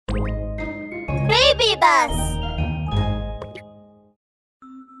Baby Bus!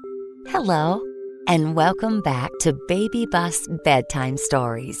 Hello, and welcome back to Baby Bus Bedtime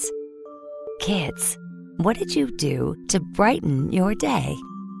Stories. Kids, what did you do to brighten your day?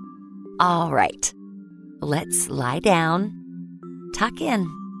 All right, let's lie down, tuck in,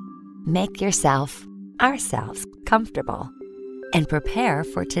 make yourself, ourselves, comfortable, and prepare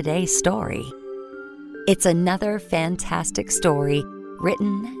for today's story. It's another fantastic story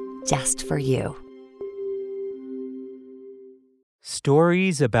written just for you.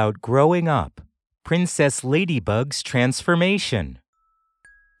 Stories about growing up. Princess Ladybug's transformation.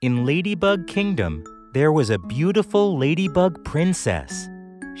 In Ladybug Kingdom, there was a beautiful ladybug princess.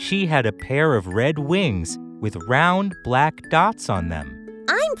 She had a pair of red wings with round black dots on them.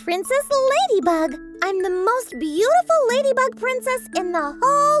 I'm Princess Ladybug. I'm the most beautiful ladybug princess in the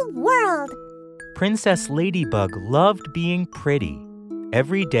whole world. Princess Ladybug loved being pretty.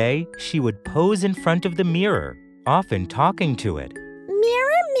 Every day, she would pose in front of the mirror, often talking to it.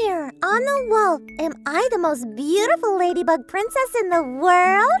 Mirror, mirror on the wall, am I the most beautiful ladybug princess in the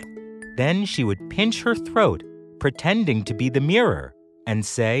world? Then she would pinch her throat, pretending to be the mirror, and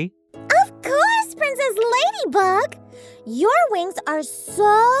say, Of course, Princess Ladybug! Your wings are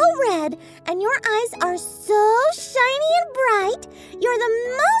so red and your eyes are so shiny and bright. You're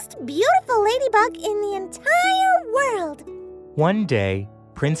the most beautiful ladybug in the entire world. One day,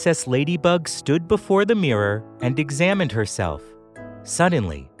 Princess Ladybug stood before the mirror and examined herself.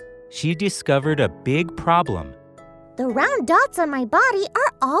 Suddenly, she discovered a big problem. The round dots on my body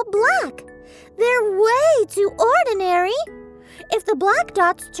are all black. They're way too ordinary. If the black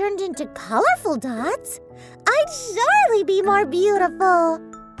dots turned into colorful dots, I'd surely be more beautiful.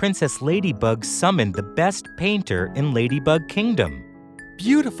 Princess Ladybug summoned the best painter in Ladybug Kingdom.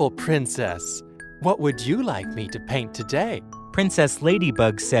 Beautiful princess, what would you like me to paint today? Princess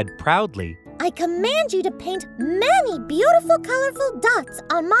Ladybug said proudly, I command you to paint many beautiful colorful dots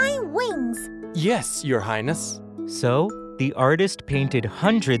on my wings. Yes, Your Highness. So, the artist painted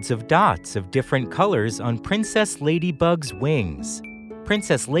hundreds of dots of different colors on Princess Ladybug's wings.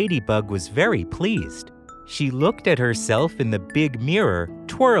 Princess Ladybug was very pleased. She looked at herself in the big mirror,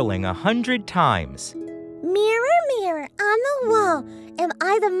 twirling 100 times. Mirror, mirror on the wall, am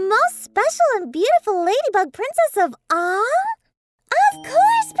I the most special and beautiful ladybug princess of all? Of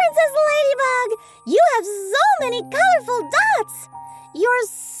course, Princess Ladybug! You have so many colorful dots! You're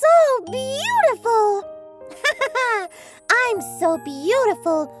so beautiful! I'm so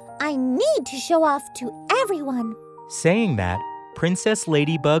beautiful, I need to show off to everyone. Saying that, Princess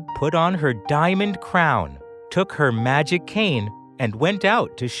Ladybug put on her diamond crown, took her magic cane, and went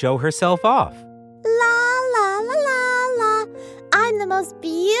out to show herself off. La la la la la, I'm the most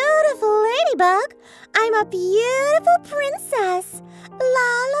beautiful ladybug. I'm a beautiful princess.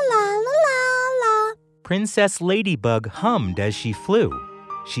 La la la la la la. Princess Ladybug hummed as she flew.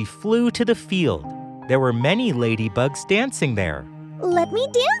 She flew to the field. There were many ladybugs dancing there. Let me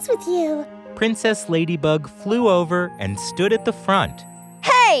dance with you. Princess Ladybug flew over and stood at the front.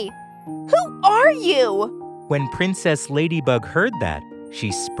 Hey! Who are you? When Princess Ladybug heard that,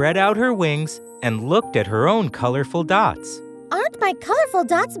 she spread out her wings and looked at her own colorful dots. Aren't my colorful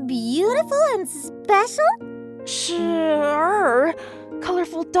dots beautiful and special? Sure.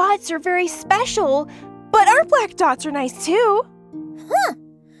 Colorful dots are very special, but our black dots are nice too. Huh.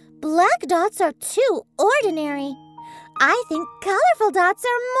 Black dots are too ordinary. I think colorful dots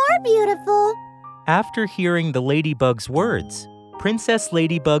are more beautiful. After hearing the ladybug's words, Princess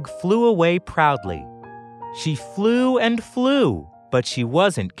Ladybug flew away proudly. She flew and flew, but she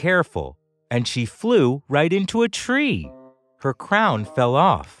wasn't careful, and she flew right into a tree. Her crown fell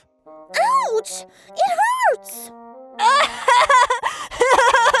off. Ouch! It hurts!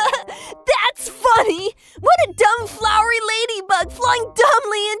 That's funny! What a dumb flowery ladybug flying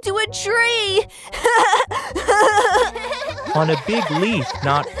dumbly into a tree! On a big leaf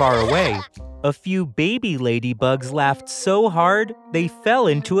not far away, a few baby ladybugs laughed so hard they fell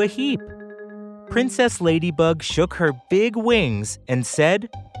into a heap. Princess Ladybug shook her big wings and said,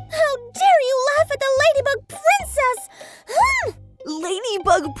 How dare you laugh at the ladybug princess!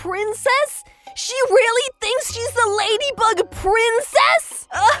 Ladybug princess? She really thinks she's the ladybug princess?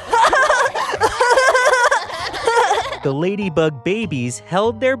 The ladybug babies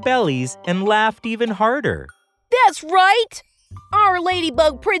held their bellies and laughed even harder. That's right! Our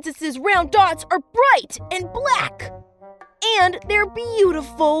ladybug princess's round dots are bright and black. And they're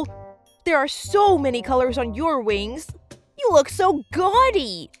beautiful. There are so many colors on your wings. You look so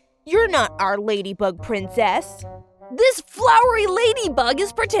gaudy. You're not our ladybug princess. This flowery ladybug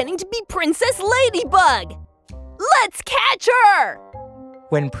is pretending to be Princess Ladybug. Let's catch her!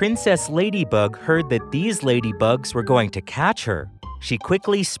 When Princess Ladybug heard that these ladybugs were going to catch her, she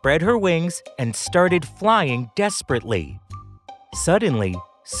quickly spread her wings and started flying desperately. Suddenly,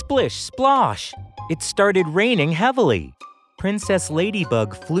 splish, splosh! It started raining heavily. Princess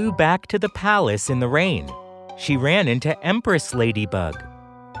Ladybug flew back to the palace in the rain. She ran into Empress Ladybug.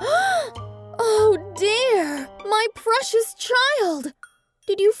 Oh dear, my precious child!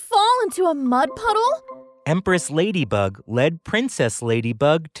 Did you fall into a mud puddle? Empress Ladybug led Princess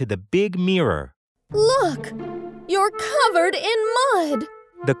Ladybug to the big mirror. Look, you're covered in mud.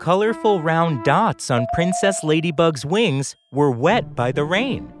 The colorful round dots on Princess Ladybug's wings were wet by the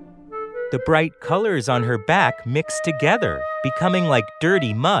rain. The bright colors on her back mixed together, becoming like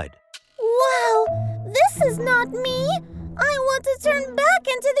dirty mud. Wow, this is not me. I want to turn back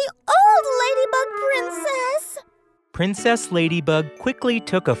into the old Ladybug Princess. Princess Ladybug quickly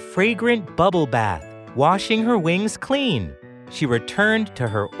took a fragrant bubble bath, washing her wings clean. She returned to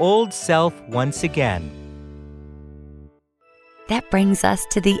her old self once again. That brings us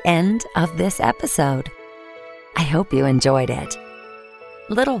to the end of this episode. I hope you enjoyed it.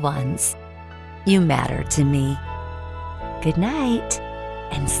 Little ones, you matter to me. Good night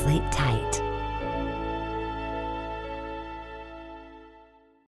and sleep tight.